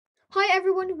Hi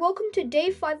everyone, welcome to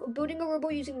day 5 of building a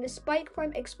robot using the Spike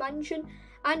Prime expansion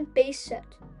and base set.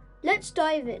 Let's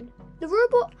dive in. The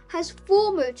robot has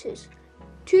 4 motors,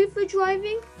 2 for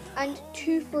driving and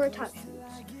 2 for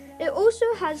attachments. It also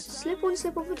has slip-on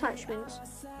slip-off attachments,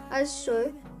 as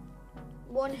so,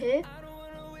 one here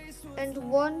and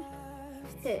one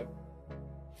here.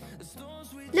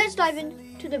 Let's dive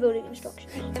into the building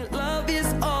instructions. And love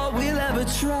is all we'll ever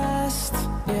trust.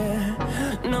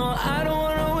 Yeah, no, I don't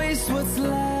wanna